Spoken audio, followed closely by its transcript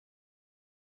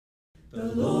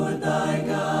The Lord thy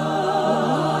God,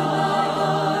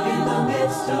 in the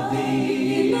midst of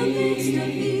thee,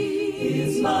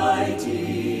 is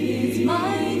mighty, is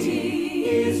mighty,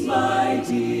 is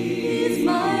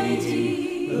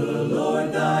mighty. The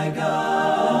Lord thy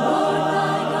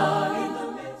God, in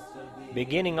the midst of thee.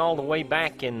 Beginning all the way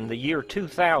back in the year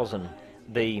 2000,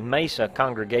 the Mesa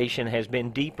congregation has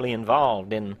been deeply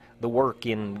involved in the work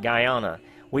in Guyana.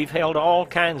 We've held all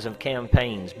kinds of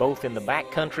campaigns, both in the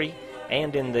backcountry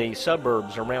and in the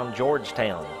suburbs around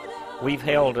Georgetown. We've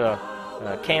held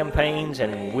campaigns,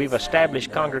 and we've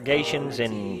established congregations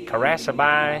in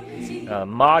Karasabai,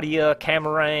 Madia,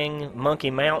 Camarang,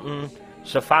 Monkey Mountain,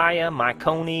 Sophia,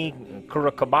 Maikoni,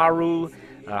 Curacabaru,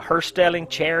 Herstelling,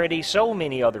 Charity, so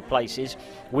many other places.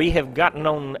 We have gotten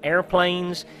on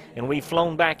airplanes and we've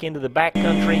flown back into the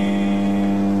backcountry,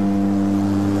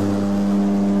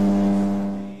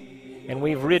 and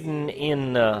we've ridden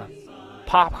in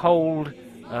potholed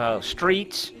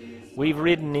streets. We've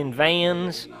ridden in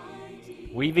vans.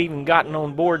 We've even gotten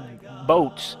on board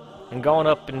boats and gone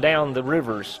up and down the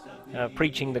rivers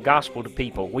preaching the gospel to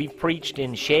people. We've preached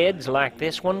in sheds like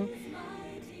this one.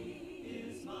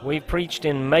 We've preached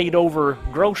in made-over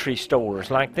grocery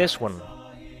stores like this one.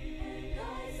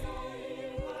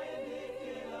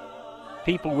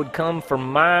 People would come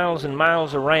from miles and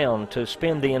miles around to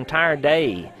spend the entire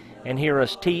day and hear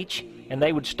us teach, and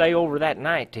they would stay over that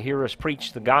night to hear us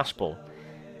preach the gospel.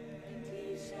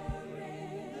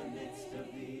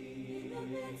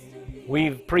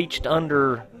 We've preached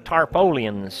under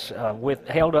tarpaulins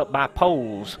held up by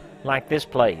poles like this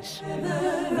place.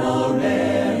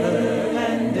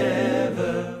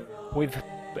 We've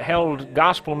held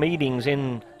gospel meetings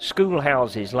in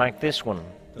schoolhouses like this one.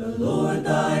 The Lord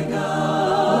thy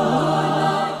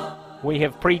God. We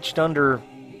have preached under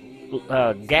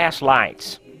gas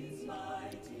lights.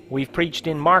 We've preached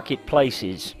in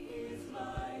marketplaces.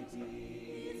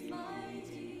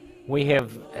 We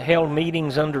have held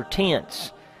meetings under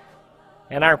tents.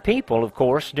 And our people, of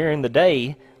course, during the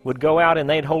day would go out and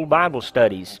they'd hold Bible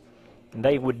studies. And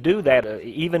they would do that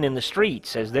even in the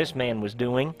streets, as this man was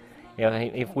doing.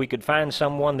 If we could find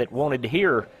someone that wanted to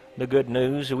hear the good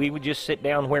news, we would just sit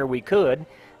down where we could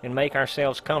and make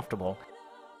ourselves comfortable.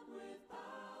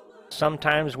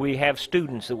 Sometimes we have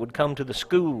students that would come to the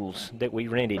schools that we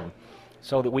rented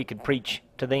so that we could preach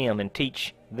to them and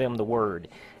teach them the Word.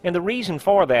 And the reason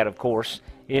for that, of course,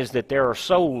 is that there are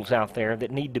souls out there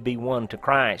that need to be won to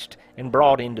Christ and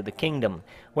brought into the kingdom.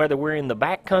 Whether we're in the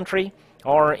back country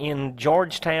or in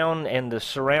Georgetown and the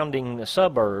surrounding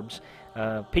suburbs,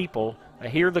 people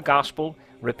hear the gospel,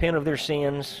 repent of their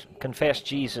sins, confess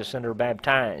Jesus, and are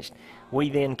baptized. We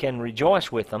then can rejoice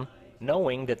with them,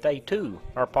 knowing that they too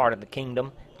are part of the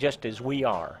kingdom, just as we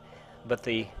are. But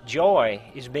the joy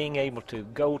is being able to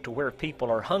go to where people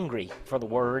are hungry for the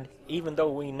Word, even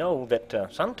though we know that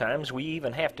sometimes we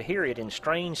even have to hear it in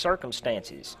strange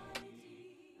circumstances.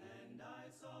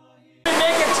 We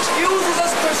make excuses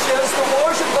as Christians to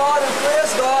worship God and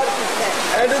praise God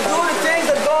and to do the things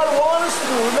that God wants us to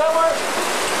do. Remember,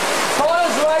 Paul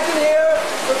is writing here,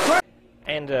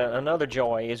 and another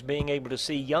joy is being able to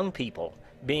see young people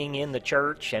being in the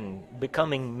church and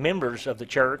becoming members of the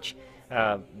church.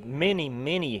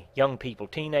 Many young people,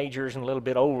 teenagers and a little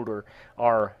bit older,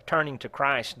 are turning to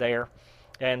Christ there.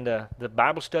 And the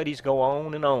Bible studies go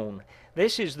on and on.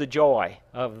 This is the joy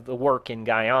of the work in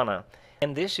Guyana.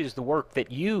 And this is the work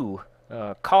that you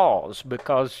cause,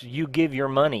 because you give your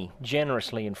money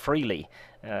generously and freely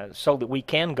so that we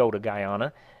can go to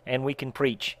Guyana and we can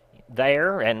preach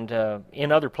there and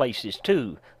in other places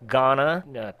too. Ghana,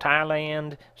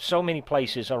 Thailand, so many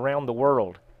places around the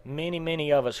world. Many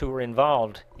of us who are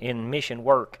involved in mission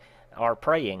work are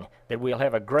praying that we'll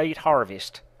have a great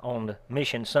harvest on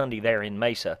Mission Sunday there in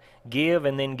Mesa. Give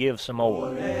and then give some more.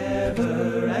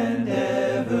 Forever and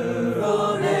ever,